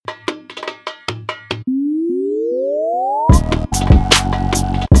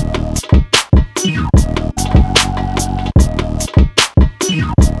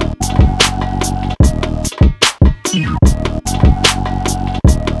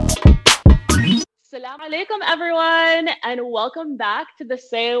Assalamu alaikum, everyone, and welcome back to the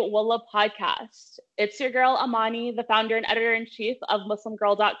Say Wallah podcast. It's your girl Amani, the founder and editor-in-chief of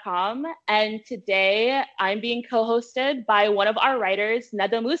MuslimGirl.com, and today I'm being co-hosted by one of our writers,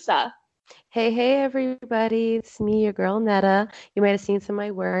 Neda Musa. Hey, everybody. It's me, your girl, Netta. You might have seen some of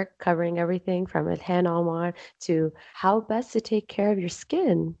my work covering everything from Ilhan Omar to how best to take care of your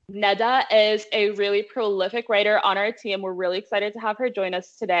skin. Neda is a really prolific writer on our team. We're really excited to have her join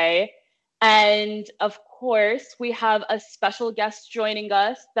us today. And of course, we have a special guest joining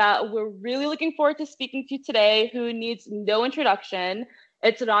us that we're really looking forward to speaking to today, who needs no introduction.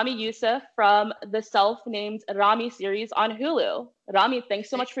 It's Rami Youssef from the self-named Rami series on Hulu. Rami,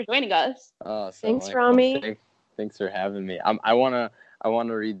 thanks so much for joining us. Thanks, Rami. Thanks for having me. I wanna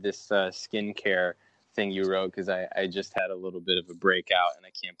read this skincare thing you wrote because I just had a little bit of a breakout and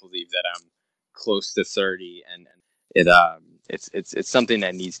I can't believe that I'm close to 30 and it's something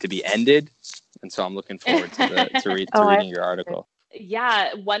that needs to be ended, and so I'm looking forward to reading your article.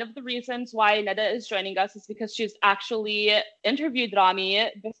 Yeah, one of the reasons why Neda is joining us is because she's actually interviewed Rami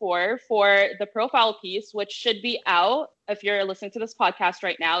before for the profile piece, which should be out if you're listening to this podcast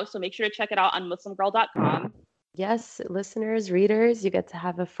right now. So make sure to check it out on MuslimGirl.com. Yes, listeners, readers, you get to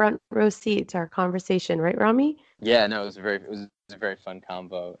have a front row seat to our conversation, right, Rami? Yeah, no, it was a very fun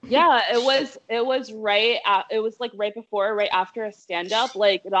convo. Yeah, it was right before, right after a stand-up.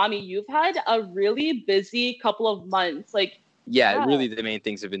 Like, Rami, you've had a really busy couple of months. Yeah, really the main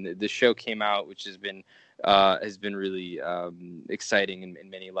things have been the show came out, which has been really exciting in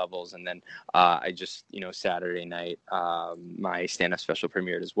many levels. And then I just, Saturday night, my stand-up special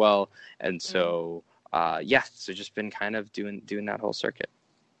premiered as well. And so, so just been kind of doing that whole circuit.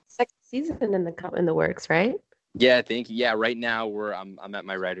 Second season in the works, right? Yeah, thank you. Yeah, right now I'm at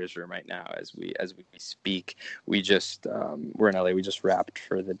my writer's room right now as we speak. We just we're in LA. We just wrapped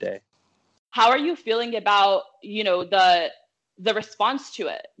for the day. How are you feeling about, the response to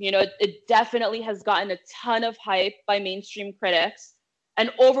it? It definitely has gotten a ton of hype by mainstream critics, an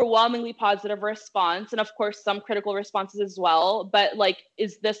overwhelmingly positive response, and of course some critical responses as well. But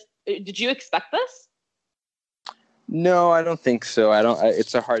did you expect this? No, I don't think so.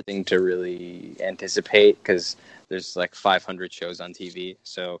 It's a hard thing to really anticipate because there's like 500 shows on TV.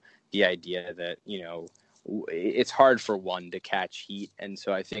 So the idea that, it's hard for one to catch heat. And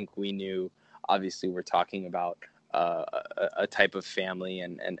so I think we knew, obviously we're talking about a type of family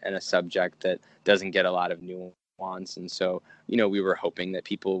and a subject that doesn't get a lot of nuance. And so, we were hoping that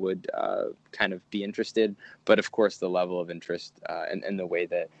people would kind of be interested. But of course, the level of interest and the way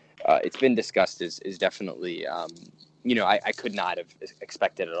that it's been discussed is definitely, I could not have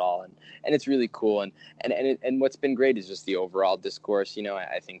expected at all. And it's really cool. And what's been great is just the overall discourse.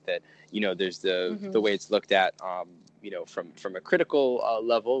 I think that, there's the way it's looked at, from a critical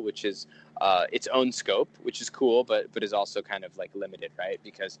level, which is its own scope, which is cool, but is also kind of like limited, right?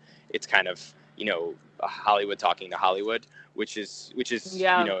 Because it's kind of, Hollywood talking to Hollywood, which is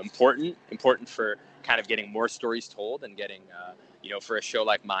important for kind of getting more stories told and getting, for a show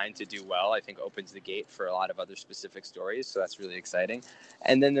like mine to do well, I think opens the gate for a lot of other specific stories. So that's really exciting.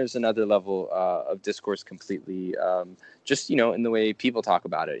 And then there's another level of discourse completely just, in the way people talk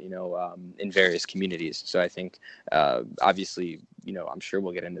about it, in various communities. So I think, obviously, I'm sure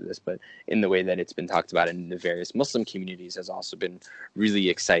we'll get into this, but in the way that it's been talked about in the various Muslim communities has also been really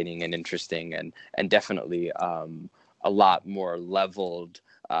exciting and interesting and definitely a lot more leveled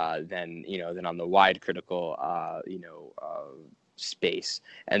than on the wide critical, space.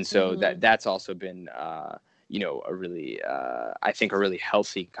 And so that's also been, a really, I think a really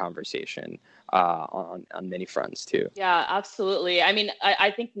healthy conversation on many fronts too. Yeah, absolutely. I mean,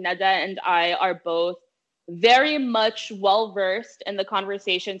 I think Neda and I are both very much well-versed in the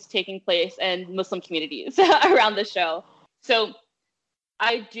conversations taking place in Muslim communities around the show. So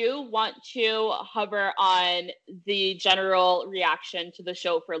I do want to hover on the general reaction to the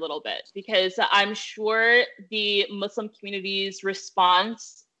show for a little bit, because I'm sure the Muslim community's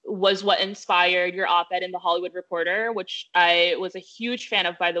response was what inspired your op-ed in The Hollywood Reporter, which I was a huge fan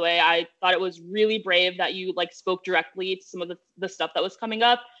of, by the way. I thought it was really brave that you spoke directly to some of the stuff that was coming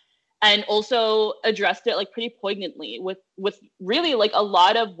up, and also addressed it pretty poignantly with really a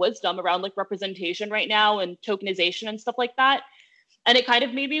lot of wisdom around representation right now and tokenization and stuff like that. And it kind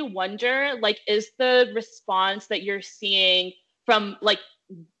of made me wonder, is the response that you're seeing from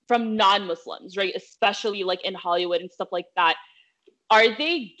non-Muslims, right, especially in Hollywood and stuff like that, are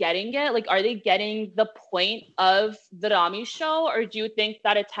they getting it? Are they getting the point of the Rami show? Or do you think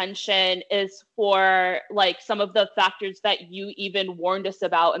that attention is for some of the factors that you even warned us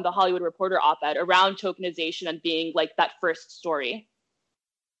about in the Hollywood Reporter op-ed around tokenization and being that first story?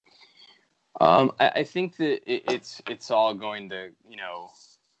 I think that it's all going to,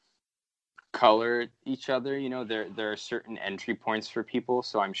 color each other. There are certain entry points for people.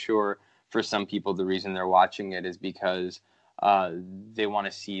 So I'm sure for some people, the reason they're watching it is because they want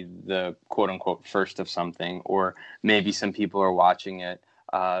to see the quote unquote first of something, or maybe some people are watching it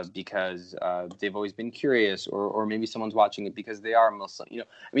because they've always been curious, or maybe someone's watching it because they are Muslim.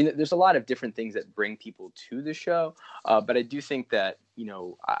 There's a lot of different things that bring people to the show, but I do think that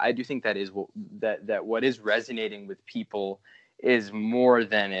is what is resonating with people is more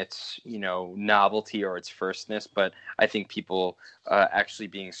than its novelty or its firstness, but I think people actually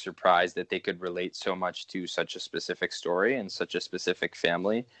being surprised that they could relate so much to such a specific story and such a specific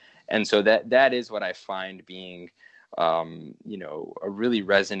family. And so that is what I find being a really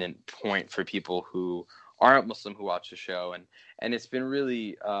resonant point for people who aren't Muslim who watch the show. And it's been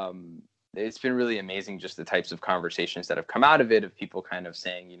really amazing, just the types of conversations that have come out of it, of people kind of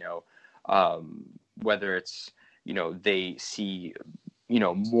saying, whether it's, they see,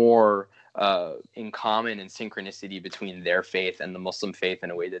 more in common and synchronicity between their faith and the Muslim faith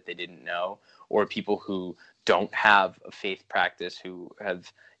in a way that they didn't know, or people who don't have a faith practice who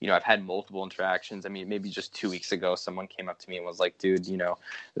have, I've had multiple interactions. I mean, maybe just 2 weeks ago, someone came up to me and was like, dude,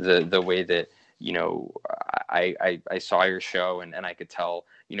 the way that, I saw your show and I could tell,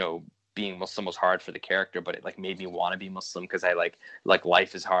 being Muslim was hard for the character, but it like made me want to be Muslim because I like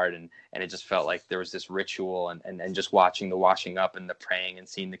life is hard, and it just felt like there was this ritual and just watching the washing up and the praying and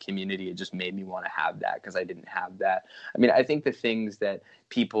seeing the community, it just made me want to have that because I didn't have that. I mean, I think the things that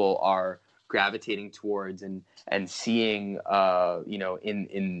people are gravitating towards and seeing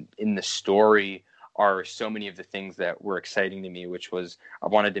in the story are so many of the things that were exciting to me, which was I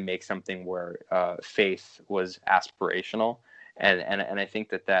wanted to make something where faith was aspirational. And I think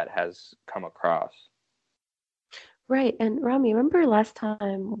that has come across. Right. And Rami, remember last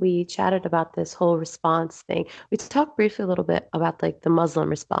time we chatted about this whole response thing? We talked briefly a little bit about like the Muslim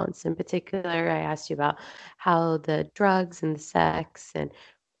response. In particular, I asked you about how the drugs and the sex and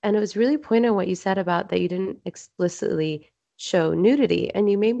it was really poignant what you said about that you didn't explicitly show nudity. And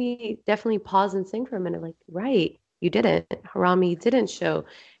you made me definitely pause and think for a minute, like, right, you didn't. Rami didn't show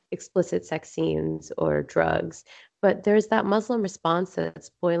explicit sex scenes or drugs. But there's that Muslim response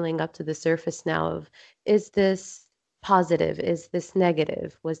that's boiling up to the surface now of, is this positive? Is this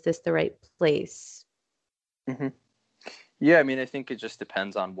negative? Was this the right place? Mm-hmm. Yeah, I mean, I think it just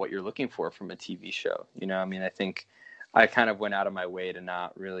depends on what you're looking for from a TV show. I think I kind of went out of my way to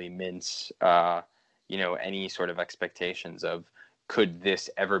not really mince, any sort of expectations of could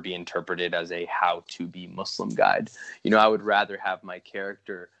this ever be interpreted as a how to be Muslim guide. I would rather have my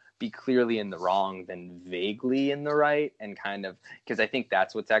character be clearly in the wrong than vaguely in the right, and kind of, because I think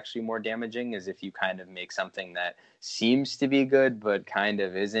that's what's actually more damaging, is if you kind of make something that seems to be good but kind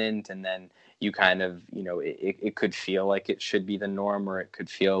of isn't, and then you kind of, it could feel like it should be the norm, or it could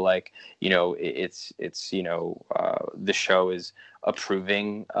feel like, it's the show is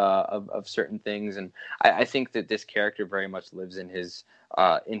approving of certain things. And I think that this character very much lives in his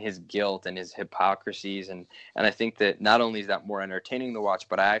guilt and his hypocrisies, and I think that not only is that more entertaining to watch,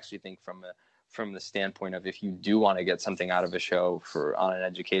 but I actually think from the standpoint of, if you do want to get something out of a show on an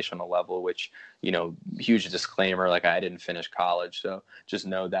educational level, which, huge disclaimer, like I didn't finish college, so just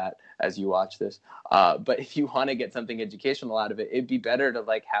know that as you watch this. But if you want to get something educational out of it, it'd be better to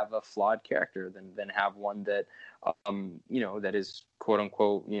like have a flawed character than have one that, that is quote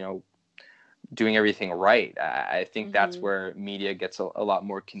unquote, doing everything right. I think that's where media gets a lot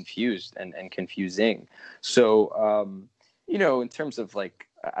more confused and confusing. So, in terms of like,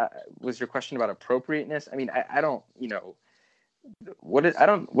 was your question about appropriateness? I mean, I don't, what does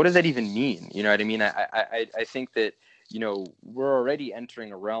that even mean? You know what I mean? I think that, we're already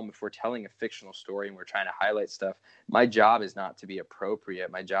entering a realm, if we're telling a fictional story and we're trying to highlight stuff, my job is not to be appropriate.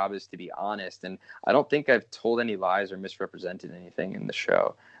 My job is to be honest. And I don't think I've told any lies or misrepresented anything in the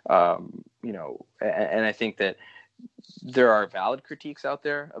show. And I think that there are valid critiques out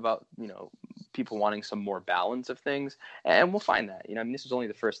there about, people wanting some more balance of things, and we'll find that, this is only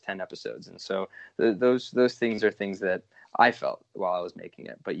the first 10 episodes. And so those things are things that I felt while I was making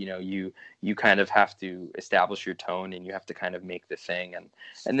it. But, you kind of have to establish your tone, and you have to kind of make the thing,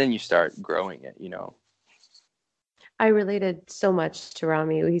 and then you start growing it, I related so much to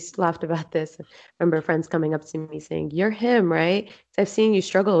Rami. We laughed about this. I remember friends coming up to me saying, "You're him, right? 'Cause I've seen you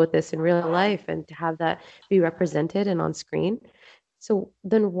struggle with this in real life," and to have that be represented and on screen. So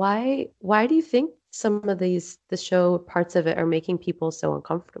then why do you think some of the show parts of it are making people so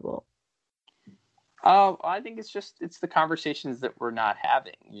uncomfortable? I think it's the conversations that we're not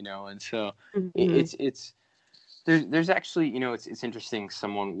having, and so Mhm. it's There's actually, it's interesting.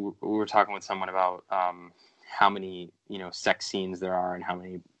 We were talking with someone about how many, sex scenes there are and how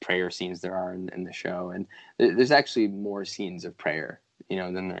many prayer scenes there are in the show. And there's actually more scenes of prayer,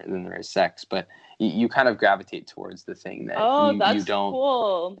 than there is sex. But you kind of gravitate towards the thing that you don't.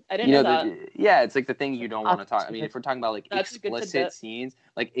 Cool. I didn't know that. It's like the thing you don't want to talk. I mean, if we're talking about like explicit scenes,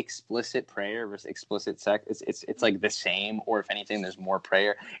 like explicit prayer versus explicit sex, it's like the same. Or if anything, there's more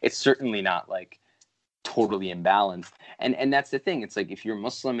prayer. It's certainly not like totally imbalanced. And that's the thing. It's like if you're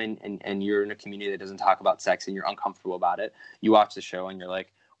Muslim and you're in a community that doesn't talk about sex and you're uncomfortable about it, you watch the show and you're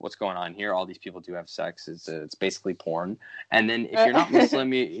like, what's going on here? All these people do have sex. It's basically porn. And then if you're not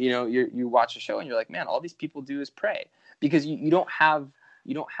Muslim, you watch the show and you're like, man, all these people do is pray, because you don't have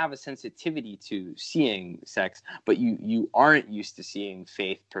a sensitivity to seeing sex, but you aren't used to seeing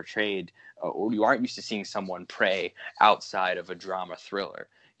faith portrayed, or you aren't used to seeing someone pray outside of a drama thriller,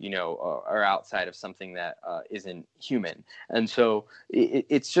 or outside of something that isn't human. And so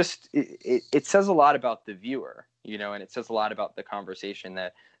it says a lot about the viewer, and it says a lot about the conversation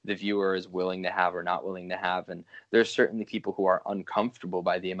that the viewer is willing to have or not willing to have. And there's certainly people who are uncomfortable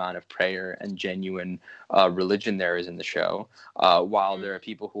by the amount of prayer and genuine religion there is in the show, while there are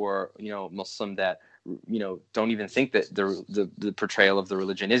people who are, Muslim that don't even think that the portrayal of the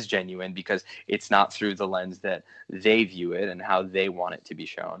religion is genuine, because it's not through the lens that they view it and how they want it to be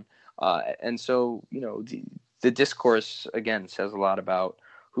shown. And so, the discourse, again, says a lot about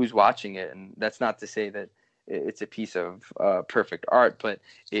who's watching it. And that's not to say that it's a piece of perfect art, but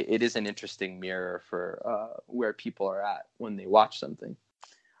it is an interesting mirror for where people are at when they watch something.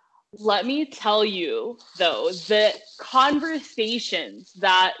 Let me tell you, though, the conversations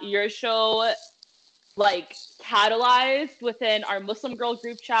that your show catalyzed within our Muslim girl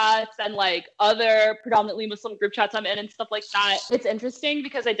group chats and other predominantly Muslim group chats I'm in and stuff like that. It's interesting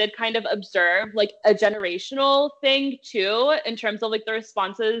because I did kind of observe a generational thing too, in terms of the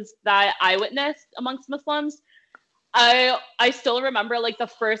responses that I witnessed amongst Muslims. I still remember the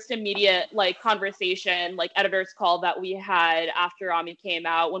first immediate conversation, editors call that we had after Rami came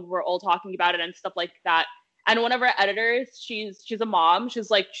out, when we were all talking about it and stuff like that. And one of our editors, she's a mom.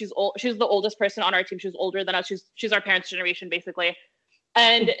 She's old. She's the oldest person on our team. She's older than us. She's our parents' generation, basically.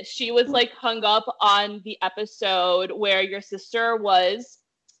 And she was hung up on the episode where your sister was,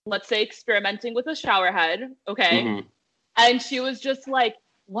 let's say, experimenting with a shower head. Okay. Mm-hmm. And she was just like,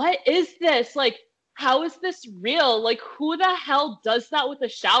 what is this? How is this real? Who the hell does that with a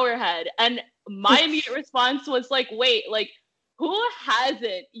shower head? And my immediate response was wait, who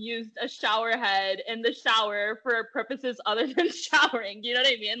hasn't used a shower head in the shower for purposes other than showering? You know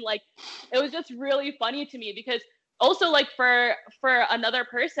what I mean? It was just really funny to me, because also for another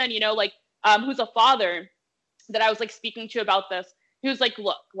person, who's a father that I was speaking to about this, he was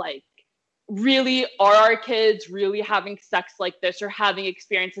look, really, are our kids really having sex like this or having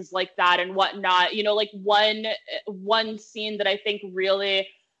experiences like that and whatnot? One scene that I think really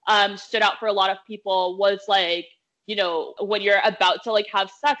stood out for a lot of people was when you're about to have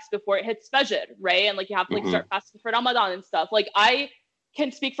sex before it hits Fajr, right? And you have to start fasting for Ramadan and stuff. I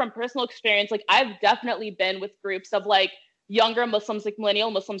can speak from personal experience. I've definitely been with groups of younger Muslims,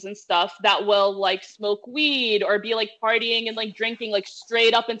 millennial Muslims and stuff, that will smoke weed or be partying and drinking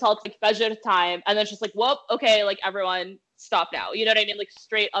straight up until it's Fajr time. And then it's just whoop, okay, everyone stop now. You know what I mean?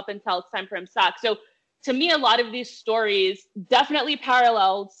 Straight up until it's time for imsak. So to me, a lot of these stories definitely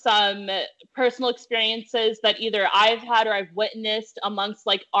paralleled some personal experiences that either I've had or I've witnessed amongst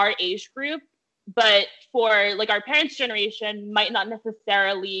our age group, but for our parents' generation might not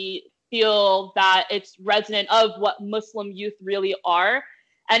necessarily feel that it's resonant of what Muslim youth really are.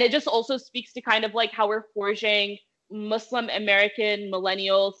 And it just also speaks to kind of how we're forging Muslim American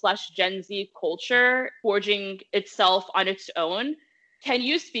millennial / Gen Z culture, forging itself on its own. Can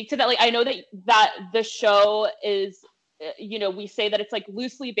you speak to that? I know that the show is, we say that it's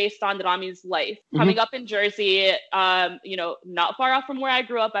loosely based on Rami's life. Mm-hmm. Coming up in Jersey, not far off from where I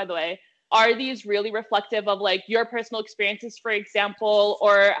grew up, by the way. Are these really reflective of your personal experiences, for example,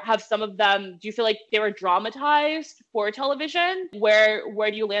 or have some of them, do you feel they were dramatized for television? Where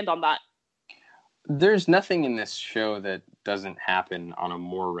do you land on that? There's nothing in this show that doesn't happen on a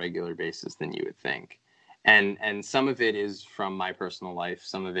more regular basis than you would think. And some of it is from my personal life.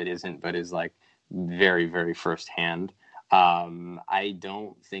 Some of it isn't, but is very, very firsthand. I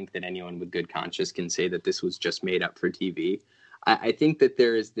don't think that anyone with good conscience can say that this was just made up for TV. I think that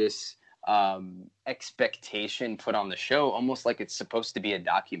there is this expectation put on the show, almost like it's supposed to be a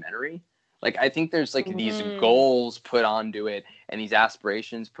documentary. Like, I think there's like these goals put onto it and these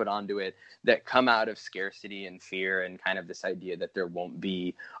aspirations put onto it that come out of scarcity and fear and kind of this idea that there won't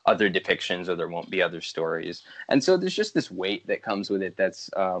be other depictions or there won't be other stories. And so there's just this weight that comes with it that's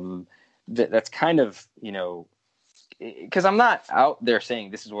that's kind of, you know, because I'm not out there saying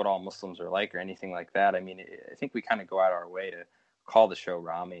this is what all Muslims are like or anything like that. I mean, I think we kind of go out our way to call the show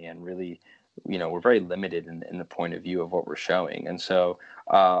Ramy, and really, you know, we're very limited in the point of view of what we're showing. And so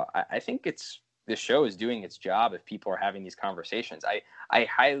I think the show is doing its job if people are having these conversations. I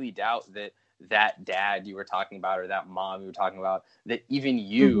highly doubt that dad you were talking about or that mom you were talking about, that even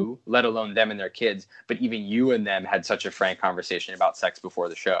you, let alone them and their kids, but even you and them had such a frank conversation about sex before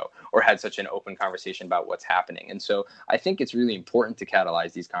the show, or had such an open conversation about what's happening. And so I think it's really important to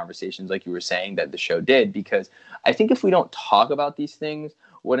catalyze these conversations, like you were saying, that the show did, because I think if we don't talk about these things,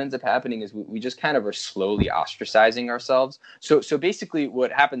 what ends up happening is we just kind of are slowly ostracizing ourselves. So basically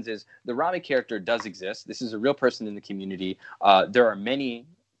what happens is the Ramy character does exist. This is a real person in the community. There are many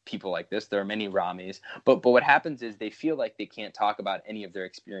people like this. There are many Ramys, but what happens is they feel like they can't talk about any of their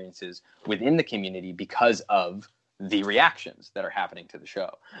experiences within the community because of the reactions that are happening to the show.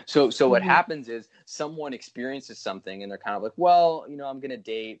 So what happens is someone experiences something and they're kind of like, well, you know, I'm going to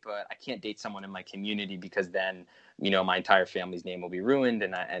date, but I can't date someone in my community because then, you know, my entire family's name will be ruined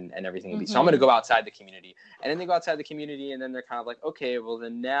and everything will be, so I'm going to go outside the community. And then they go outside the community and then they're kind of like, okay, well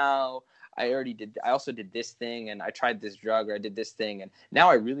then now I also did this thing, and I tried this drug, or I did this thing, and now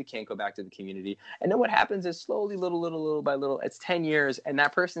I really can't go back to the community. And then what happens is slowly, little by little, it's 10 years, and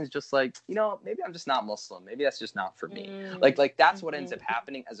that person's just like, you know, maybe I'm just not Muslim. Maybe that's just not for me. Like that's what ends up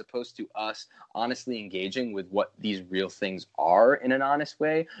happening, as opposed to us honestly engaging with what these real things are in an honest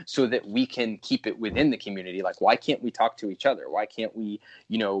way, so that we can keep it within the community. Like, why can't we talk to each other? Why can't we,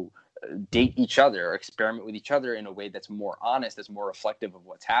 you know, date each other or experiment with each other in a way that's more honest, that's more reflective of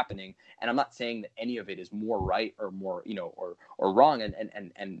what's happening? And I'm not saying that any of it is more right or more, you know, or wrong.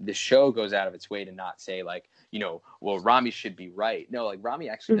 And the show goes out of its way to not say like, you know, well, Ramy should be right. No, like Ramy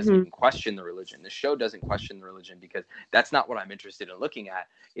actually doesn't even question the religion. The show doesn't question the religion, because that's not what I'm interested in looking at.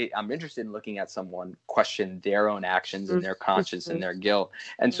 I'm interested in looking at someone question their own actions and their conscience and their guilt.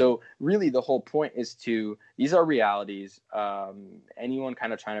 And so really the whole point is these are realities. Anyone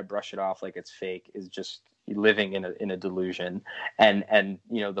kind of trying to brush it off like it's fake is just living in a delusion. And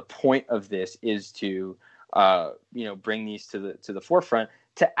you know, the point of this is to you know, bring these to the forefront,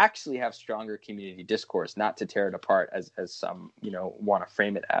 to actually have stronger community discourse, not to tear it apart as some, you know, want to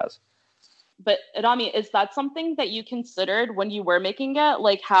frame it as. But Ramy, is that something that you considered when you were making it,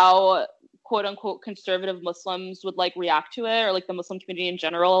 like how quote unquote conservative Muslims would like react to it, or like the Muslim community in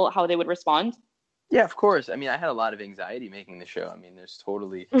general, how they would respond? Yeah, of course. I mean, I had a lot of anxiety making the show. I mean, there's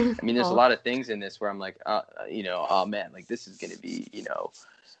a lot of things in this where I'm like, you know, oh man, like this is going to be, you know,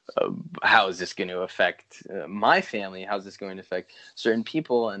 how is this going to affect my family? How's this going to affect certain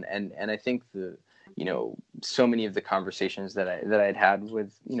people? And I think you know, so many of the conversations that I'd had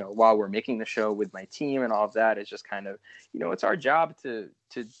with, you know, while we're making the show with my team and all of that, is just kind of, you know, it's our job to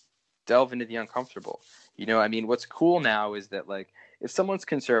delve into the uncomfortable. You know, I mean, what's cool now is that, like, if someone's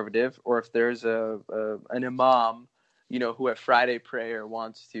conservative, or if there's an imam, you know, who at Friday prayer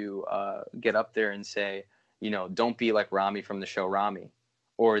wants to get up there and say, you know, don't be like Ramy from the show Ramy,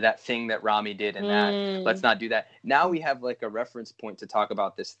 or that thing that Ramy did and that, let's not do that. Now we have like a reference point to talk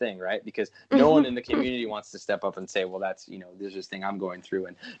about this thing, right? Because no one in the community wants to step up and say, well, that's, you know, there's this thing I'm going through,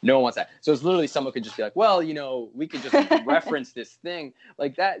 and no one wants that. So it's literally someone could just be like, well, you know, we could just reference this thing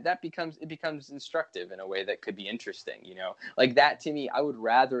like that. It becomes instructive in a way that could be interesting, you know, like that. To me, I would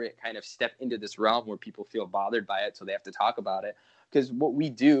rather it kind of step into this realm where people feel bothered by it, so they have to talk about it. Because what we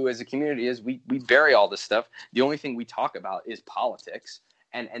do as a community is we bury all this stuff. The only thing we talk about is politics.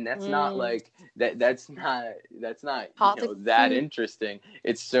 And that's not like that's not you know, that interesting.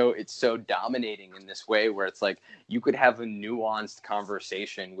 It's so dominating in this way, where it's like you could have a nuanced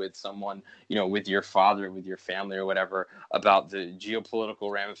conversation with someone, you know, with your father, with your family or whatever, about the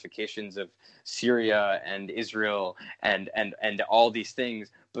geopolitical ramifications of Syria and Israel and all these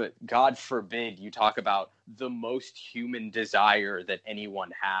things. But God forbid you talk about the most human desire that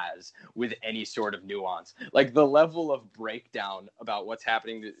anyone has with any sort of nuance. Like the level of breakdown about what's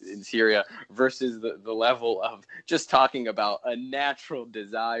happening in Syria versus the level of just talking about a natural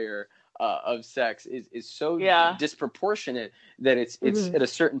desire of sex is so disproportionate that it's at a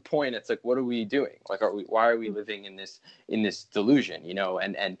certain point, it's like, what are we doing? Like, why are we living in this delusion, you know?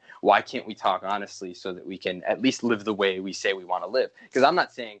 And why can't we talk honestly so that we can at least live the way we say we want to live? Because I'm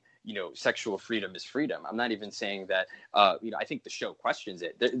not saying, you know, sexual freedom is freedom. I'm not even saying that, you know, I think the show questions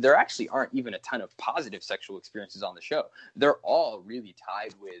it. There actually aren't even a ton of positive sexual experiences on the show. They're all really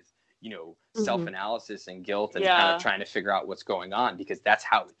tied with, self-analysis and guilt and kind of trying to figure out what's going on, because that's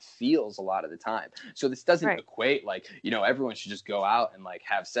how it feels a lot of the time. So this doesn't equate like, everyone should just go out and like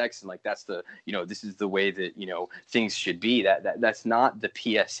have sex and like that's the, this is the way that, things should be. That's not the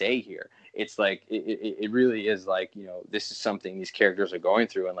PSA here. It's like it really is like, this is something these characters are going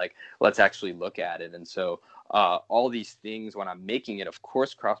through, and like let's actually look at it. And so all these things, when I'm making it, of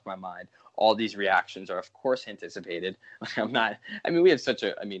course, cross my mind. All these reactions are, of course, anticipated. We have such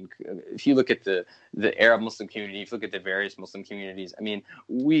a, if you look at the Arab Muslim community, if you look at the various Muslim communities,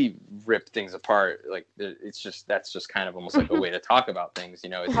 we rip things apart. Like, that's just kind of almost like a way to talk about things,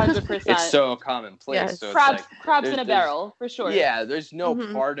 It's 100%. It's so commonplace. Yes. So crabs, it's like, crabs in a barrel, for sure. Yeah, there's no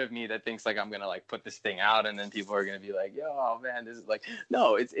part of me that thinks like I'm going to like put this thing out and then people are going to be like, oh man, this is like,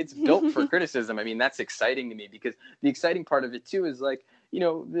 no, it's built for criticism. That's exciting to me, because the exciting part of it too is like,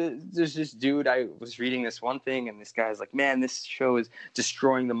 there's this dude, I was reading this one thing and this guy's like, man, this show is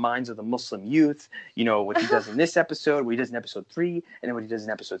destroying the minds of the Muslim youth. What he does in this episode, what he does in episode 3, and then what he does in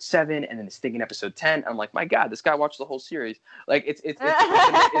episode 7, and then this thing in episode 10. I'm like, my God, this guy watched the whole series. Like it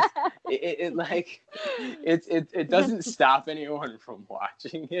doesn't stop anyone from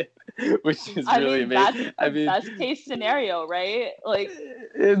watching it, which is really amazing. That's the best case scenario, right? Like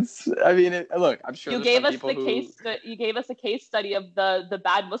look, I'm sure you gave us you gave us a case study of the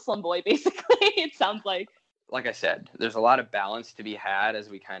bad Muslim boy, basically. It sounds like I said, there's a lot of balance to be had as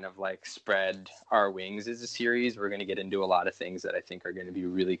we kind of like spread our wings as a series. We're going to get into a lot of things that I think are going to be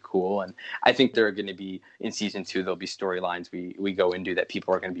really cool. And I think there are going to be, in season 2, there'll be storylines we go into that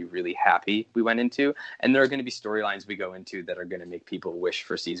people are going to be really happy we went into. And there are going to be storylines we go into that are going to make people wish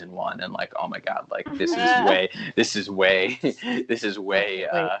for season 1 and like, oh my God, like this is way,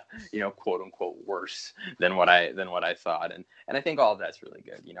 quote unquote worse than what I thought. And I think all of that's really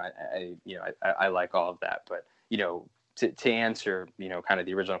good. I like all of that, but to answer, kind of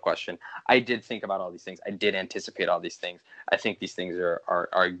the original question, I did think about all these things. I did anticipate all these things. I think these things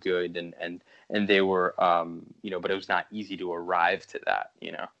are good and they were, but it was not easy to arrive to that,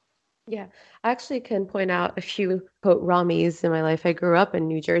 Yeah, I actually can point out a few quote Ramis in my life. I grew up in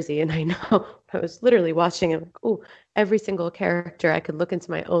New Jersey, and I know I was literally watching it like, oh, every single character. I could look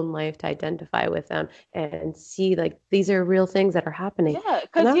into my own life to identify with them and see like these are real things that are happening. Yeah,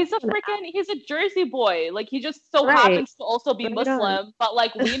 because he's a Jersey boy. Like he just so happens to also be Muslim, but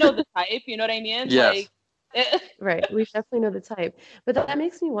like we know the type. You know what I mean? Yes. Like, Right. We definitely know the type. But that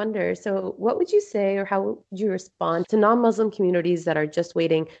makes me wonder. So, what would you say, or how would you respond to non-Muslim communities that are just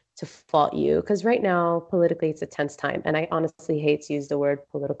waiting to fault you? Because right now, politically, it's a tense time. And I honestly hate to use the word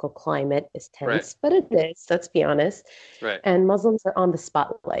political climate is tense, but it is. Let's be honest. Right. And Muslims are on the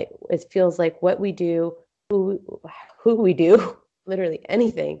spotlight. It feels like what we do, who we do, literally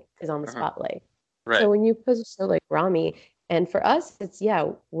anything is on the spotlight. Right. So when you put a show like Rami, and for us, it's,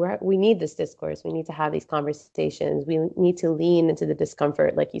 we need this discourse. We need to have these conversations. We need to lean into the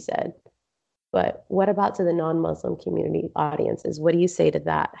discomfort, like you said. But what about to the non-Muslim community audiences? What do you say to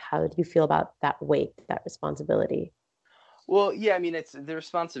that? How do you feel about that weight, that responsibility? Well, yeah, it's the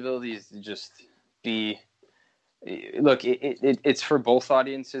responsibility is to just be, look, it's for both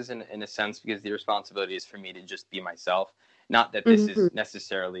audiences in a sense, because the responsibility is for me to just be myself. Not that this is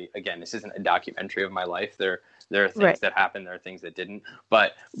necessarily, again, this isn't a documentary of my life. There are things that happened, there are things that didn't.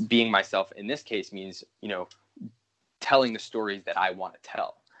 But being myself in this case means, telling the stories that I want to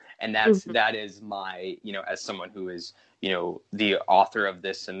tell. And that is my, as someone who is, the author of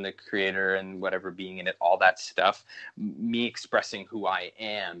this and the creator and whatever being in it, all that stuff, me expressing who I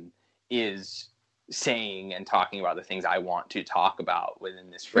am is saying and talking about the things I want to talk about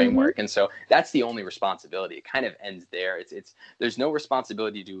within this framework. And so that's the only responsibility. It kind of ends there. It's there's no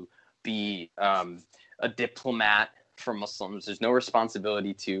responsibility to be a diplomat for Muslims. There's no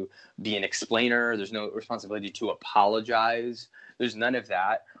responsibility to be an explainer. There's no responsibility to apologize. There's none of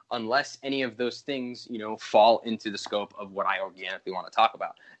that, unless any of those things, fall into the scope of what I organically want to talk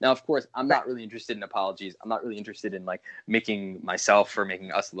about. Now, of course, I'm not really interested in apologies. I'm not really interested in like making myself or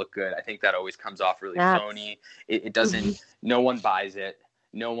making us look good. I think that always comes off really phony. It doesn't, no one buys it.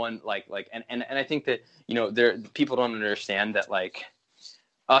 No one and I think that, people don't understand that like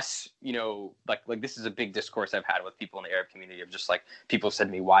us, like this is a big discourse I've had with people in the Arab community of just like, people said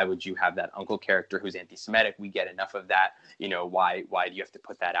to me, why would you have that uncle character who's anti-Semitic? We get enough of that. Why do you have to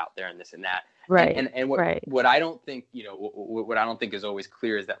put that out there and this and that? Right. And what I don't think, what I don't think is always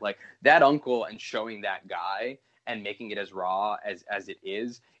clear is that like that uncle and showing that guy and making it as raw as it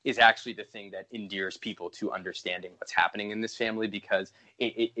is actually the thing that endears people to understanding what's happening in this family, because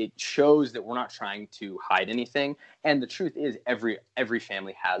it shows that we're not trying to hide anything. And the truth is every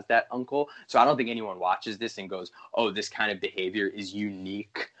family has that uncle. So I don't think anyone watches this and goes, oh, this kind of behavior is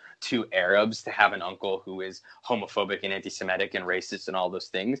unique to Arabs to have an uncle who is homophobic and anti-Semitic and racist and all those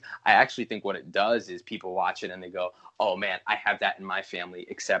things. I actually think what it does is people watch it and they go, oh man, I have that in my family,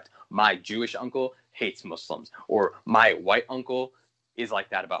 except my Jewish uncle hates Muslims, or my white uncle is like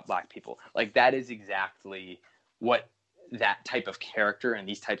that about black people. Like, that is exactly what that type of character and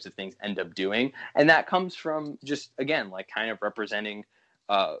these types of things end up doing. And that comes from just, again, like kind of representing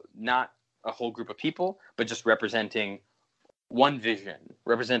not a whole group of people, but just representing one vision,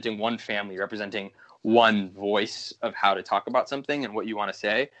 representing one family, representing one voice of how to talk about something and what you want to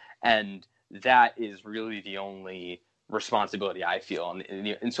say. And that is really the only responsibility I feel.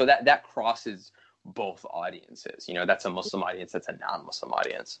 And so that crosses both audiences. You know, that's a Muslim audience, that's a non-Muslim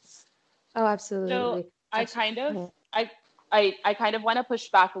audience. Oh, absolutely. So I kind of want to push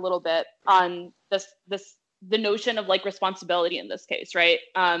back a little bit on the notion of like responsibility in this case, right?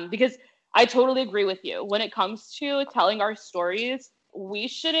 Because I totally agree with you. When it comes to telling our stories, we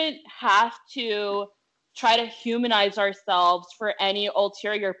shouldn't have to try to humanize ourselves for any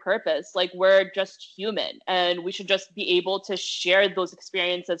ulterior purpose. Like, we're just human, and we should just be able to share those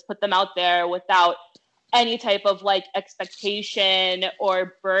experiences, put them out there without any type of like expectation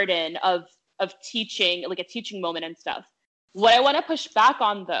or burden of teaching, like a teaching moment and stuff. What I want to push back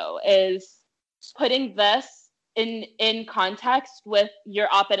on, though, is putting this in context with your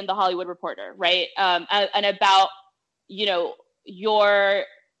op-ed in the Hollywood Reporter, right? And about, you know, your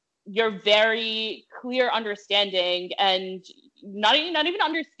very clear understanding, and not even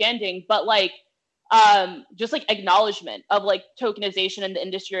understanding, but like just like acknowledgement of like tokenization in the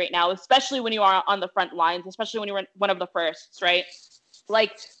industry right now, especially when you are on the front lines, especially when you're one of the firsts, right?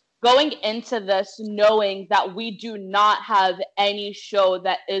 Like, going into this knowing that we do not have any show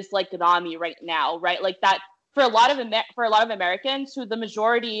that is like Ramy right now, right? Like, that for a lot of Americans, who the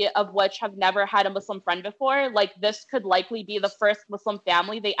majority of which have never had a Muslim friend before, like, this could likely be the first Muslim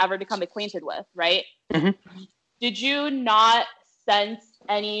family they ever become acquainted with, right? Mm-hmm. Did you not sense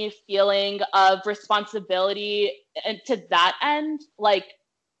any feeling of responsibility to that end, like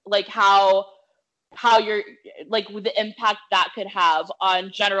how you're like, with the impact that could have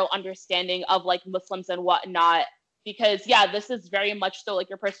on general understanding of like Muslims and whatnot? Because yeah, this is very much so like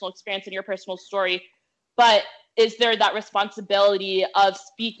your personal experience and your personal story, but is there that responsibility of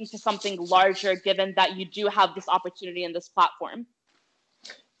speaking to something larger, given that you do have this opportunity in this platform?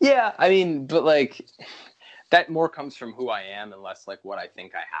 Yeah, I mean, but like, that more comes from who I am and less like what I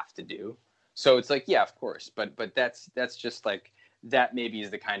think I have to do. So it's like, yeah, of course, but that's just like, that maybe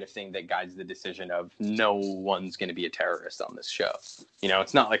is the kind of thing that guides the decision of no one's going to be a terrorist on this show. You know,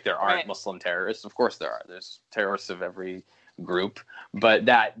 it's not like there aren't Muslim terrorists. Of course there are. There's terrorists of every group, but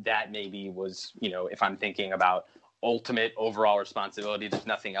that maybe was, you know, if I'm thinking about ultimate overall responsibility, there's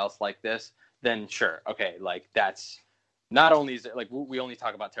nothing else like this, then sure, okay, like, that's not only is it like, we only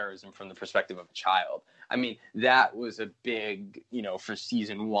talk about terrorism from the perspective of a child. I mean, that was a big, you know, for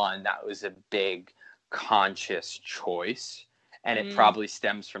season 1, that was a big conscious choice, and it probably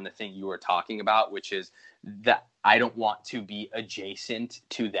stems from the thing you were talking about, which is that I don't want to be adjacent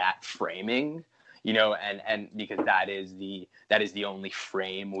to that framing. You know, and because that is the only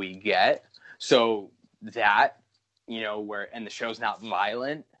frame we get. So that, you know, and the show's not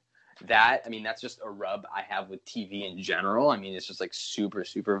violent, that, I mean, that's just a rub I have with TV in general. I mean, it's just like super,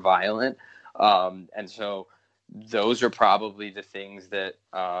 super violent. And so those are probably the things that,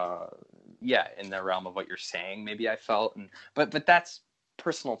 in the realm of what you're saying, maybe I felt, but that's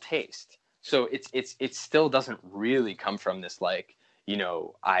personal taste. So it still doesn't really come from this, like,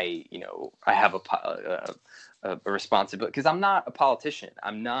 I have a responsibility, because I'm not a politician.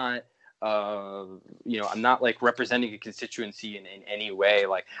 I'm not, I'm not like representing a constituency in any way.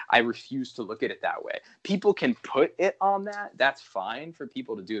 Like, I refuse to look at it that way. People can put it on that. That's fine for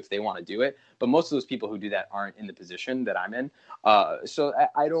people to do if they want to do it. But most of those people who do that aren't in the position that I'm in. So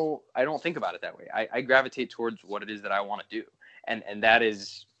I don't think about it that way. I gravitate towards what it is that I want to do. And that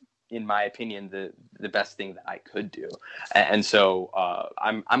is, in my opinion, the best thing that I could do. And so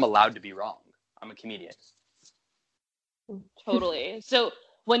I'm allowed to be wrong. I'm a comedian. Totally. So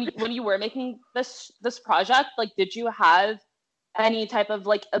when you were making this project, like, did you have any type of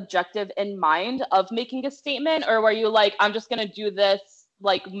like objective in mind of making a statement, or were you like, I'm just gonna do this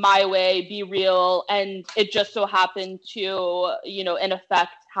like my way, be real, and it just so happened to, in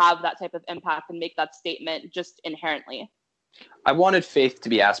effect, have that type of impact and make that statement just inherently? I wanted Faith to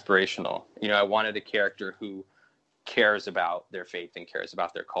be aspirational. I wanted a character who cares about their faith and cares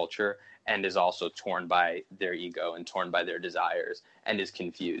about their culture, and is also torn by their ego and torn by their desires and is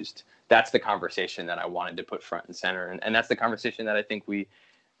confused. That's the conversation that I wanted to put front and center. And that's the conversation that I think we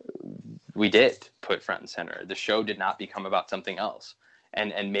did put front and center. The show did not become about something else.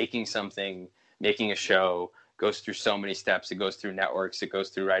 and making a show goes through so many steps. It goes through networks, it goes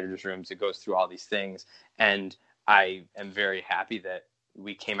through writers' rooms, it goes through all these things. And I am very happy that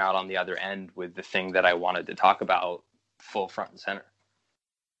we came out on the other end with the thing that I wanted to talk about full front and center.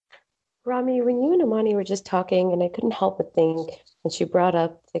 Rami, when you and Amani were just talking, and I couldn't help but think when she brought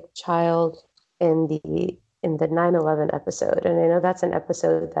up the child in the 9/11 episode, and I know that's an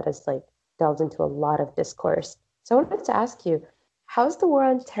episode that has like delved into a lot of discourse. So I wanted to ask you, how's the war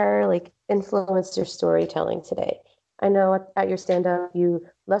on terror like influenced your storytelling today? I know at your stand-up you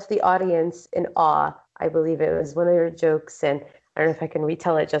left the audience in awe. I believe it was one of your jokes, and I don't know if I can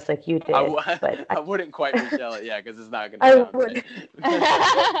retell it just like you did. I wouldn't quite retell it, because it's not going to I sound would.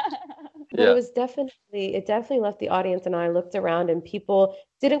 But it definitely left the audience, and I looked around, and people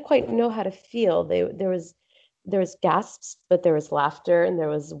didn't quite know how to feel. There was gasps, but there was laughter, and there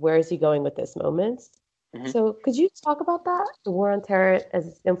was, where is he going with this moments. Mm-hmm. So could you talk about that, the war on terror as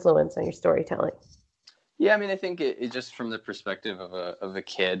its influence on your storytelling? Yeah, I mean, I think it just from the perspective of a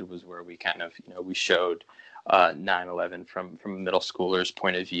kid was where we kind of, we showed 9/11 from a middle schooler's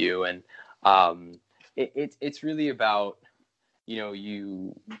point of view. And it's really about,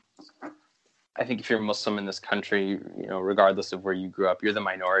 I think if you're Muslim in this country, regardless of where you grew up, you're the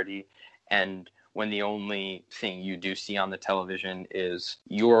minority. And when the only thing you do see on the television is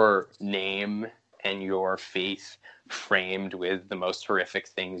your name and your faith framed with the most horrific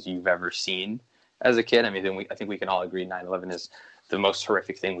things you've ever seen as a kid, I mean, I think we can all agree 9/11 is the most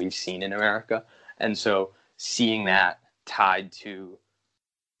horrific thing we've seen in America. And so seeing that tied to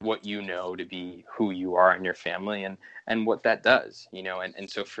what you know to be who you are and your family and what that does, and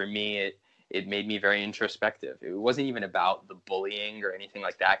so for me, it made me very introspective. It wasn't even about the bullying or anything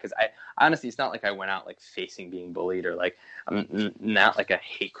like that, because I honestly, it's not like I went out like facing being bullied or like not like a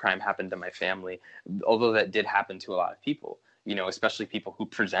hate crime happened to my family, although that did happen to a lot of people, especially people who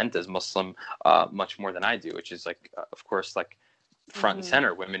present as Muslim much more than I do, which is like, of course, like front and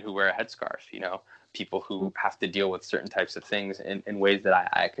center, women who wear a headscarf, people who have to deal with certain types of things in ways that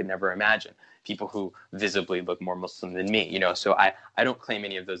I could never imagine, people who visibly look more Muslim than me, so I don't claim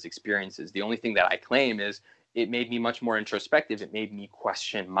any of those experiences. The only thing that I claim is it made me much more introspective. It made me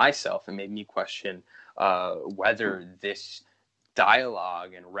question myself. It made me question whether this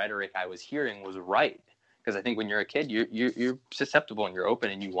dialogue and rhetoric I was hearing was right. Because I think when you're a kid, you're susceptible and you're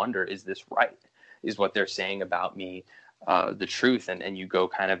open and you wonder, is this right? Is what they're saying about me the truth? And you go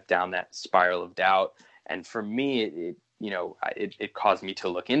kind of down that spiral of doubt. And for me, it caused me to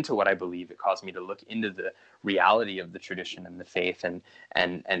look into what I believe. It caused me to look into the reality of the tradition and the faith, and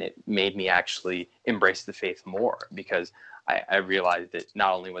it made me actually embrace the faith more, because I realized that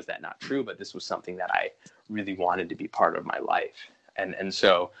not only was that not true, but this was something that I really wanted to be part of my life. And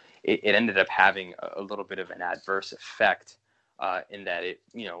so it ended up having a little bit of an adverse effect in that it,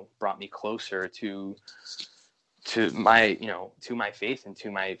 brought me closer to my, to my faith and to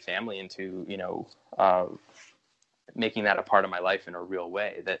my family, and to, making that a part of my life in a real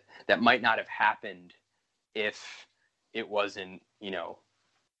way that might not have happened if it wasn't,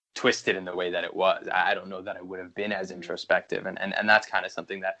 twisted in the way that it was. I don't know that I would have been as introspective. And that's kind of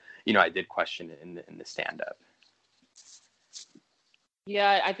something that, I did question in the stand-up.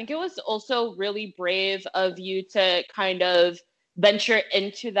 Yeah, I think it was also really brave of you to kind of venture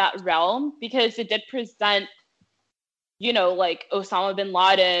into that realm, because it did present, like Osama bin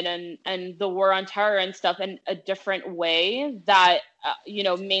Laden and the war on terror and stuff in a different way that,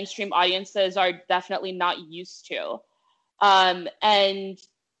 mainstream audiences are definitely not used to. And,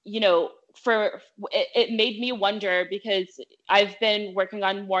 it made me wonder, because I've been working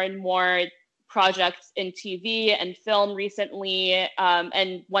on more and more projects in TV and film recently.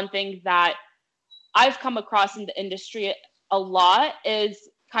 And one thing that I've come across in the industry a lot is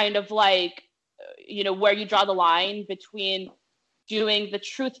kind of like, where you draw the line between doing the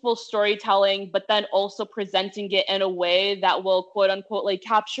truthful storytelling, but then also presenting it in a way that will quote unquote like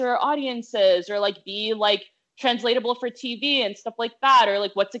capture audiences, or like be like translatable for TV and stuff like that, or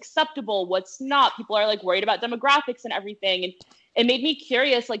like what's acceptable, what's not. People are like worried about demographics and everything. And it made me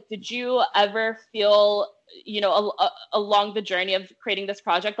curious, like, did you ever feel, along the journey of creating this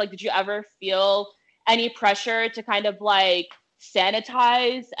project, like, did you ever feel any pressure to kind of like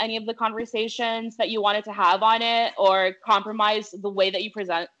sanitize any of the conversations that you wanted to have on it, or compromise the way that you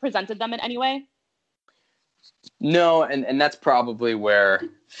presented them in any way? No, and that's probably where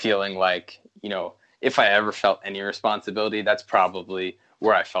feeling like, if I ever felt any responsibility, that's probably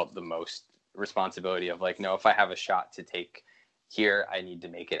where I felt the most responsibility of like, no, if I have a shot to take here, I need to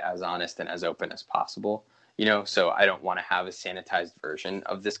make it as honest and as open as possible. So I don't want to have a sanitized version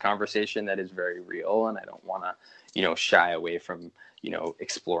of this conversation that is very real, and I don't want to, shy away from,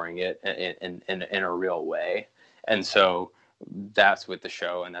 exploring it in a real way. And so that's with the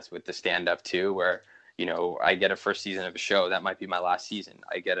show, and that's with the stand-up too, where, I get a first season of a show that might be my last season.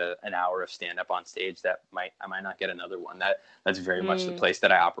 I get an hour of stand-up on stage I might not get another one. That's very much the place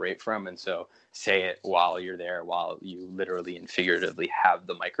that I operate from. And so say it while you're there, while you literally and figuratively have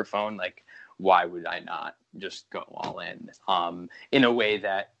the microphone. Like, why would I not just go all in a way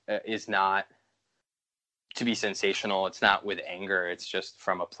that is not to be sensational? It's not with anger. It's just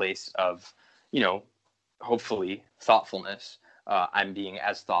from a place of, hopefully thoughtfulness. I'm being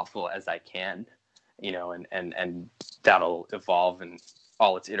as thoughtful as I can, and that'll evolve in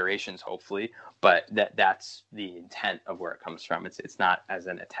all its iterations, hopefully. But that's the intent of where it comes from. It's not as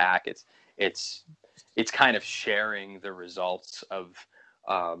an attack. It's kind of sharing the results of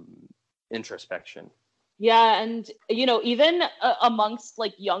introspection. Yeah, and even amongst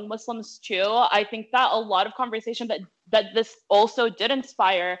like young Muslims too, I think that a lot of conversation that this also did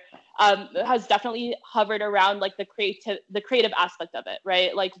inspire has definitely hovered around like the creative aspect of it,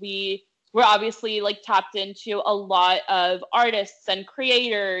 right? Like we're obviously like tapped into a lot of artists and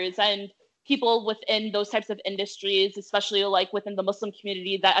creators and people within those types of industries, especially like within the Muslim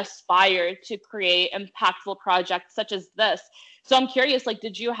community, that aspire to create impactful projects such as this. So I'm curious, like,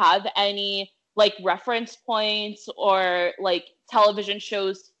 did you have any like reference points or like television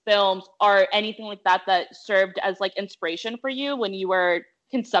shows, films, or anything like that served as like inspiration for you when you were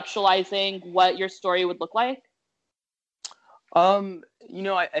conceptualizing what your story would look like?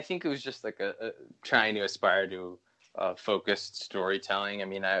 I think it was just like a trying to aspire to focused storytelling. I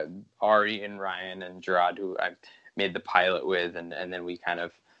mean, Ari and Ryan and Gerard, who I made the pilot with, and then we kind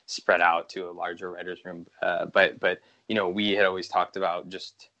of spread out to a larger writer's room. But we had always talked about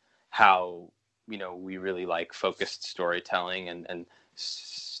just how, we really like focused storytelling and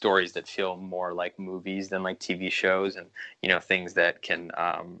stories that feel more like movies than like TV shows, and, things that can,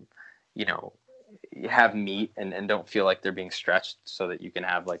 have meat and don't feel like they're being stretched so that you can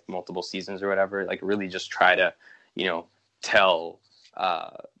have like multiple seasons or whatever. Like really just try to, tell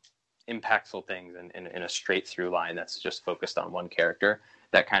impactful things in a straight through line that's just focused on one character.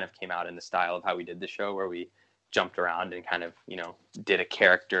 That kind of came out in the style of how we did the show, where we jumped around and kind of, did a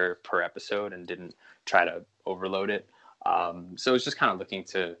character per episode and didn't try to overload it. So it's just kind of looking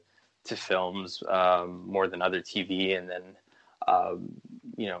to films more than other TV, and then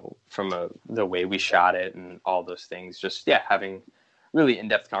from the way we shot it and all those things, just having really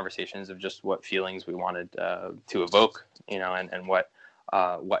in-depth conversations of just what feelings we wanted to evoke, and what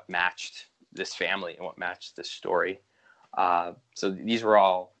matched this family and what matched this story. So these were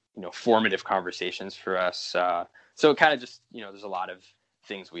all formative conversations for us. So it kind of just there's a lot of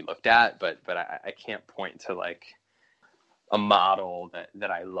things we looked at, but I can't point to like a model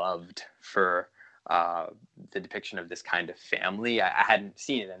that I loved for the depiction of this kind of family. I hadn't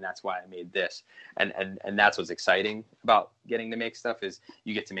seen it, and that's why I made this. And that's what's exciting about getting to make stuff, is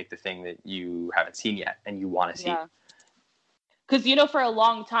you get to make the thing that you haven't seen yet and you want to see. Yeah. Because for a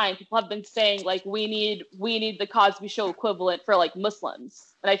long time people have been saying like we need the Cosby Show equivalent for like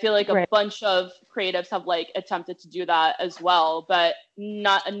Muslims, and I feel like a bunch of creatives have like attempted to do that as well, but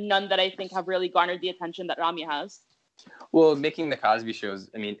none that I think have really garnered the attention that Rami has. Well, making the Cosby Shows,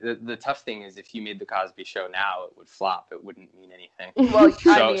 I mean, the tough thing is if you made the Cosby Show now, it would flop. It wouldn't mean anything. Well,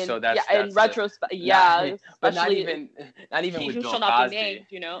 so that's in retrospect, but not even with Bill Cosby. Named,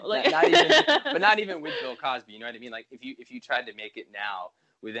 not even with Bill Cosby. You know what I mean? Like if you tried to make it now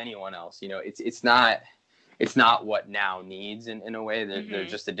with anyone else, it's not what now needs in a way. There's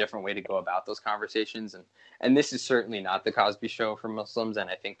just a different way to go about those conversations, and this is certainly not the Cosby Show for Muslims, and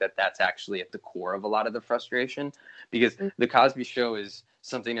I think that's actually at the core of a lot of the frustration, because the Cosby Show is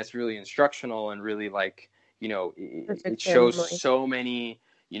something that's really instructional and really like it shows so many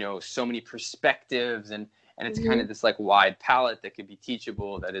perspectives, and it's kind of this like wide palette that could be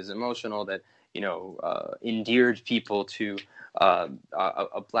teachable, that is emotional, that endeared people to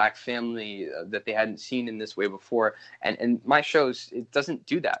a black family that they hadn't seen in this way before. And my shows, it doesn't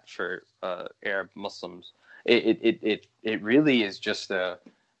do that for Arab Muslims. It really is just it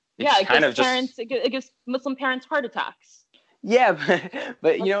gives Muslim parents heart attacks. Yeah,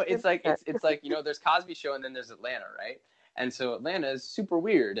 but it's like there's Cosby Show and then there's Atlanta, right? And so Atlanta is super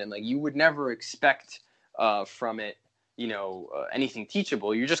weird, and like you would never expect from it anything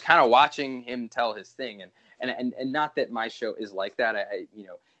teachable. You're just kind of watching him tell his thing, and not that my show is like that.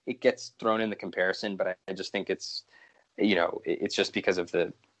 It gets thrown in the comparison, but I just think it's it's just because of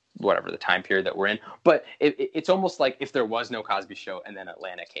the time period that we're in. But it's almost like if there was no Cosby Show and then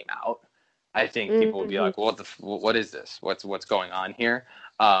Atlanta came out, I think people will be like, well, what is this? What's going on here?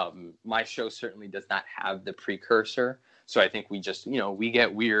 My show certainly does not have the precursor. So I think we just, we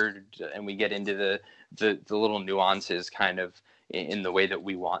get weird and we get into the little nuances kind of in the way that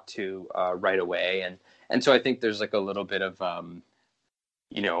we want to right away. And so I think there's like a little bit of,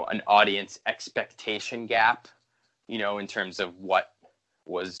 an audience expectation gap, in terms of what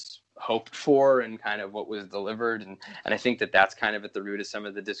was hoped for and kind of what was delivered. And I think that that's kind of at the root of some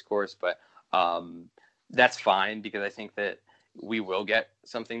of the discourse, but that's fine, because I think that we will get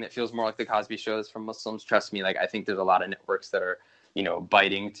something that feels more like the Cosby Show from Muslims. Trust me. Like, I think there's a lot of networks that are,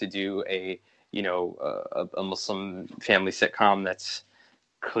 biting to do a Muslim family sitcom that's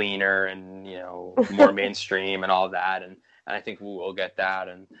cleaner and, more mainstream and all that. And I think we will get that.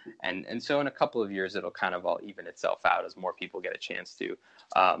 And so in a couple of years, it'll kind of all even itself out as more people get a chance to,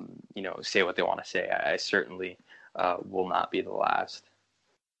 say what they want to say. I certainly will not be the last.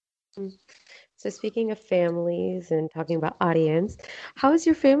 So speaking of families and talking about audience, how has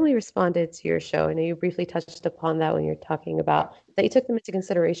your family responded to your show? I know you briefly touched upon that when you're talking about that you took them into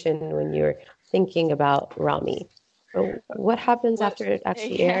consideration when you're thinking about Ramy. But what happens after it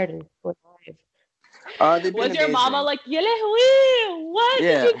actually aired and went live? Was your mama like, Yelehui, what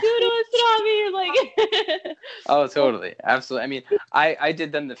did you do to us, Ramy? Like, oh, totally, absolutely. I mean, I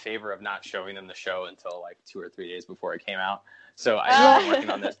did them the favor of not showing them the show until like 2 or 3 days before it came out. So I've been working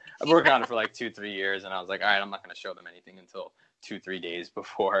on this. I've been working on it for like 2-3 years, and I was like, all right, I'm not going to show them anything until 2-3 days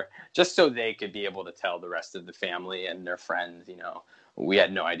before, just so they could be able to tell the rest of the family and their friends. We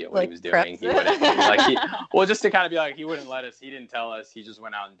had no idea what he was doing. He wouldn't, just to kind of be like, he wouldn't let us. He didn't tell us. He just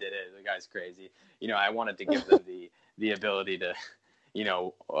went out and did it. The guy's crazy. I wanted to give them the ability to,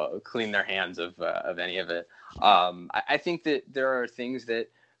 clean their hands of any of it. I think that there are things that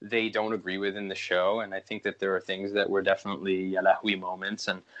they don't agree with in the show, and I think that there are things that were definitely Yalahui moments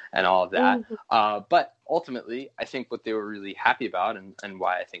and all of that. But ultimately, I think what they were really happy about, and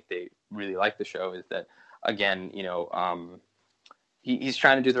why I think they really like the show, is that, again, he's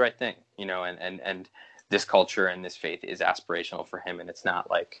trying to do the right thing, and this culture and this faith is aspirational for him, and it's not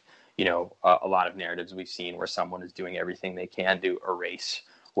like, a lot of narratives we've seen where someone is doing everything they can to erase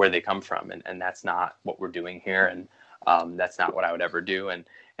where they come from, and that's not what we're doing here, and that's not what I would ever do, and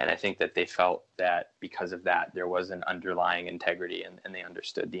I think that they felt that because of that, there was an underlying integrity, and they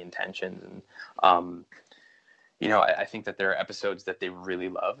understood the intentions. And, I think that there are episodes that they really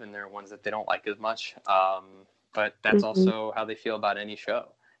love, and there are ones that they don't like as much. But that's also how they feel about any show.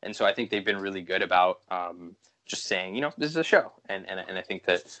 And so I think they've been really good about just saying, this is a show. And I think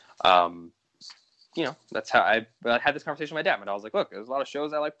that, that's how I had this conversation with my dad. And I was like, look, there's a lot of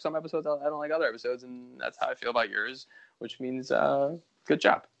shows I like some episodes, I don't like other episodes. And that's how I feel about yours, which means good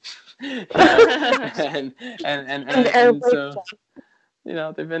job. and so,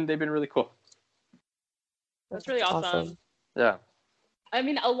 they've been really cool. That's really awesome. Yeah. I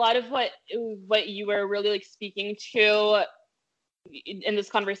mean, a lot of what you were really like speaking to in this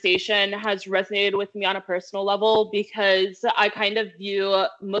conversation has resonated with me on a personal level, because I kind of view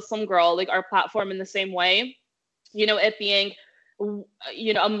Muslim Girl, like our platform, in the same way. It being,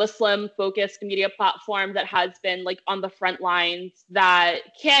 a Muslim focused media platform that has been like on the front lines, that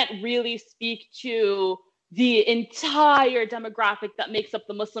can't really speak to the entire demographic that makes up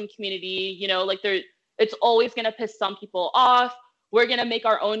the Muslim community. It's always going to piss some people off. We're going to make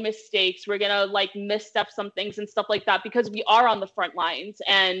our own mistakes. We're going to like misstep some things and stuff like that, because we are on the front lines,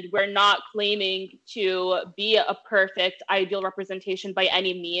 and we're not claiming to be a perfect ideal representation by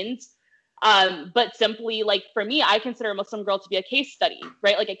any means. But simply, like, for me, I consider Muslim Girl to be a case study,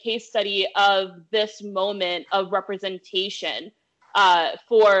 right? Like a case study of this moment of representation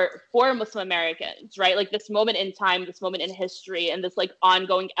for Muslim Americans, right? Like this moment in time, this moment in history, and this like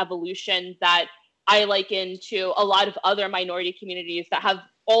ongoing evolution that I liken to a lot of other minority communities that have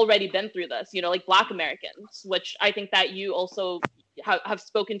already been through this, like Black Americans, which I think that you also have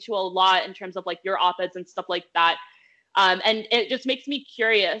spoken to a lot in terms of like your op-eds and stuff like that. And it just makes me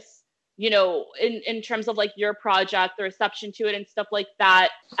curious, in terms of like your project, the reception to it and stuff like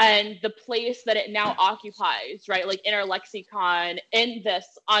that, and the place that it now occupies, right? Like in our lexicon, in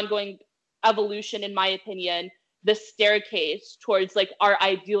this ongoing evolution, in my opinion, the staircase towards like our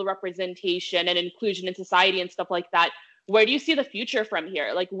ideal representation and inclusion in society and stuff like that. Where do you see the future from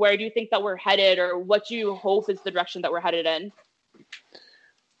here? Like, where do you think that we're headed, or what do you hope is the direction that we're headed in?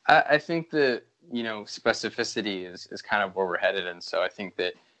 I think that, specificity is kind of where we're headed. And so I think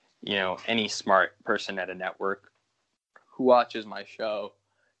that, any smart person at a network who watches my show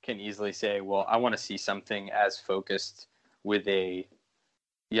can easily say, well, I want to see something as focused with a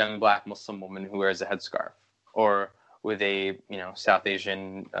young Black Muslim woman who wears a headscarf, or a South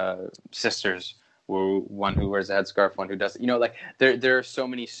Asian sisters, one who wears a headscarf, one who doesn't. Like there are so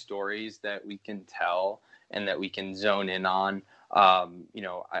many stories that we can tell and that we can zone in on. I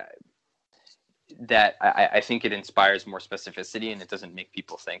think it inspires more specificity, and it doesn't make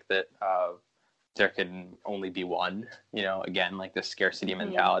people think that there can only be one. Again, like the scarcity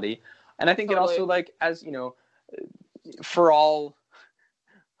mentality. And I think it also, like, as for all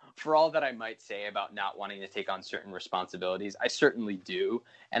that I might say about not wanting to take on certain responsibilities, I certainly do.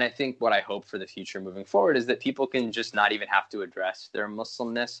 And I think what I hope for the future moving forward is that people can just not even have to address their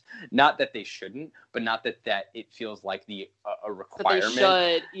Muslimness. Not that they shouldn't, but not that it feels like a requirement. That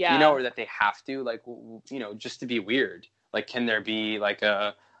they should, yeah. Or that they have to, like, just to be weird. Like, can there be like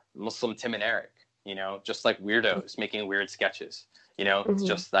a Muslim Tim and Eric? Just like weirdos making weird sketches. It's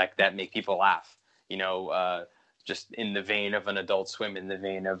just like that make people laugh. Just in the vein of an Adult Swim, in the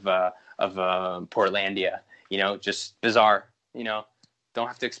vein of Portlandia, just bizarre, don't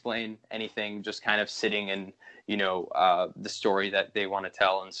have to explain anything, just kind of sitting in, the story that they want to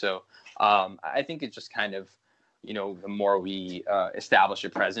tell. And so I think it's just kind of, the more we establish a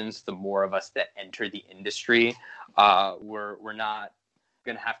presence, the more of us that enter the industry, we're not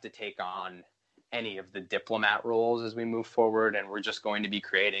going to have to take on any of the diplomat roles as we move forward. And we're just going to be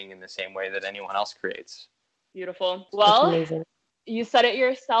creating in the same way that anyone else creates. Beautiful. Well, you said it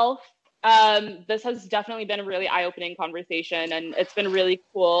yourself. This has definitely been a really eye-opening conversation, and it's been really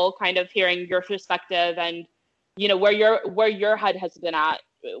cool kind of hearing your perspective and, where your head has been at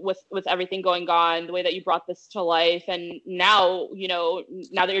with everything going on, the way that you brought this to life. And now,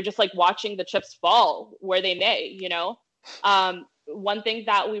 now that you're just like watching the chips fall where they may, one thing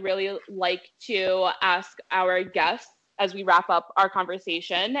that we really like to ask our guests as we wrap up our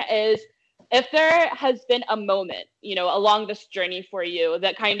conversation is, if there has been a moment, along this journey for you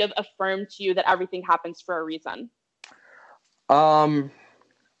that kind of affirmed to you that everything happens for a reason. There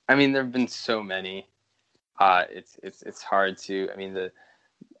have been so many. It's hard to.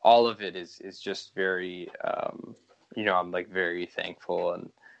 All of it is just very. I'm like very thankful,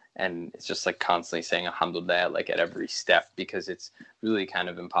 and it's just like constantly saying alhamdulillah like at every step, because it's really kind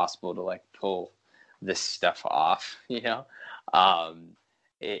of impossible to like pull this stuff off.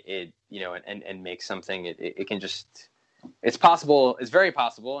 And make something, it can just, it's possible, it's very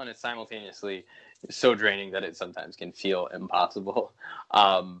possible, and it's simultaneously so draining that it sometimes can feel impossible.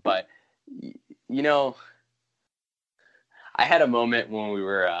 But I had a moment when we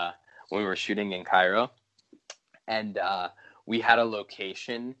were shooting in Cairo, and we had a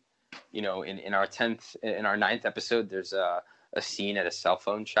location, in our ninth episode, there's a scene at a cell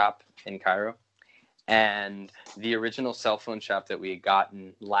phone shop in Cairo. And the original cell phone shop that we had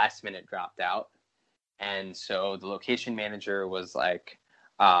gotten last minute dropped out. And so the location manager was like,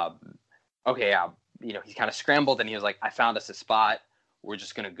 okay, he kind of scrambled, and he was like, I found us a spot. We're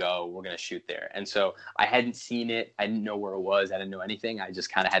just going to go. We're going to shoot there. And so I hadn't seen it. I didn't know where it was. I didn't know anything. I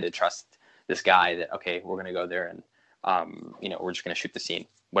just kind of had to trust this guy that, okay, we're going to go there, and, we're just going to shoot the scene.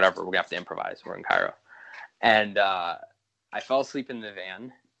 Whatever, we're going to have to improvise. We're in Cairo. And I fell asleep in the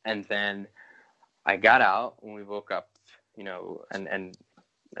van, and then I got out when we woke up, and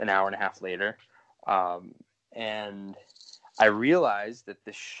an hour and a half later, and I realized that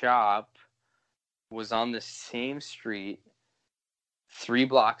the shop was on the same street 3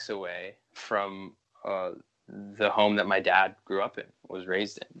 blocks away from the home that my dad grew up in, was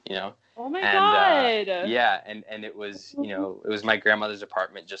raised in, Oh my God. Yeah. And it was, it was my grandmother's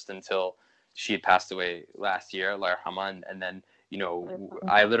apartment just until she had passed away last year, Allah yarhamha. And then,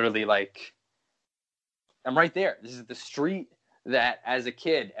 I literally I'm right there. This is the street that, as a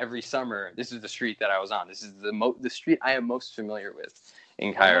kid, every summer, this is the street that I was on. This is the street I am most familiar with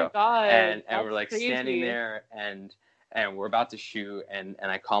in Cairo. Oh my God, and we're like crazy. Standing there, and we're about to shoot, and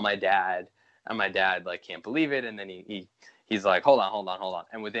I call my dad, and my dad can't believe it, and then he's like, hold on,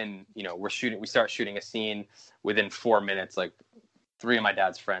 and within we start shooting a scene. Within 4 minutes, 3 of my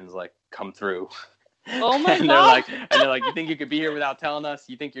dad's friends come through. Oh my and God. They're like, you think you could be here without telling us?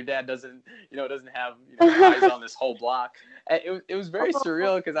 You think your dad doesn't have eyes on this whole block? And it was very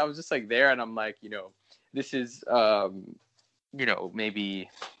surreal, because I was just there, and I'm like, this is maybe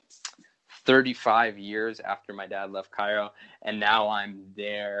 35 years after my dad left Cairo, and now I'm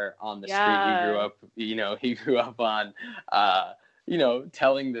there on the street he grew up on,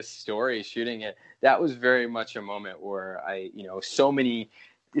 telling this story, shooting it. That was very much a moment where I, so many,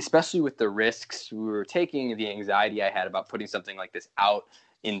 especially with the risks we were taking, the anxiety I had about putting something like this out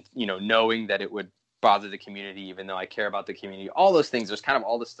in, knowing that it would bother the community, even though I care about the community? All those things. There's kind of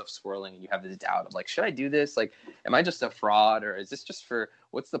all this stuff swirling, and you have this doubt of like, should I do this? Like, am I just a fraud, or is this just for,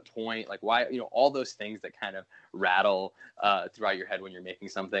 what's the point? Like, why? All those things that kind of rattle throughout your head when you're making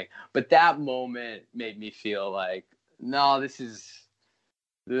something. But that moment made me feel like, no, this is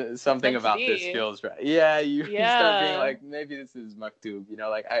something about this feels right. Yeah, you start being like, maybe this is Maktub.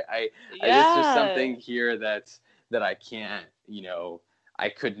 Like I there's just something here that I can't, I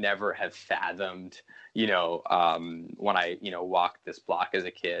could never have fathomed, when I, walked this block as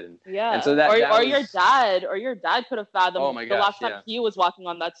a kid. And so your dad could have fathomed the last time he was walking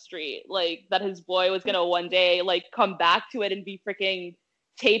on that street, like that his boy was gonna one day like come back to it and be freaking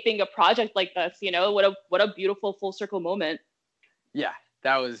taping a project like this. What a beautiful full circle moment. Yeah,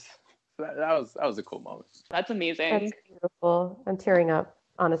 that was a cool moment. That's amazing. That's beautiful. I'm tearing up.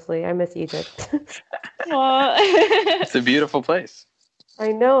 Honestly, I miss Egypt. It's a beautiful place.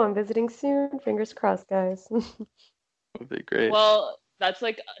 I know. I'm visiting soon. Fingers crossed, guys. That'd be great. Well, that's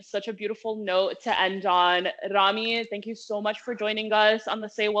like such a beautiful note to end on. Rami, thank you so much for joining us on the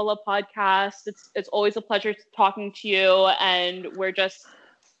Say Wallah podcast. It's always a pleasure talking to you, and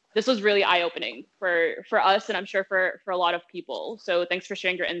this was really eye-opening for us, and I'm sure for a lot of people. So thanks for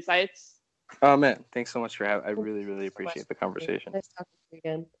sharing your insights. Oh man, thanks so much for having. I really, really appreciate the conversation. Nice talking to you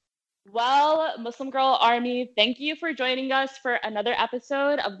again. Well, Muslim Girl Army, thank you for joining us for another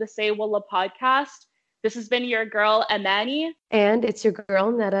episode of the Say Wallah podcast. This has been your girl, Amani. And it's your girl,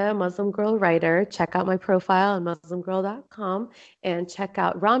 Netta, Muslim Girl Writer. Check out my profile on muslimgirl.com and check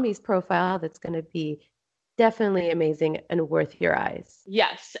out Rami's profile. That's going to be definitely amazing and worth your eyes.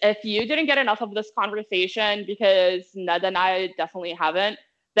 Yes. If you didn't get enough of this conversation, because Neda and I definitely haven't,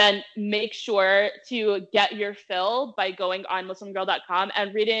 then make sure to get your fill by going on muslimgirl.com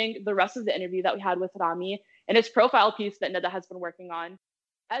and reading the rest of the interview that we had with Rami and his profile piece that Neda has been working on.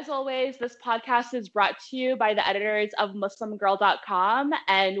 As always, this podcast is brought to you by the editors of muslimgirl.com,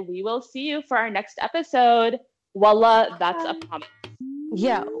 and we will see you for our next episode. Wallah, that's a promise.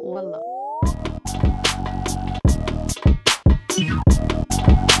 Yeah, wallah.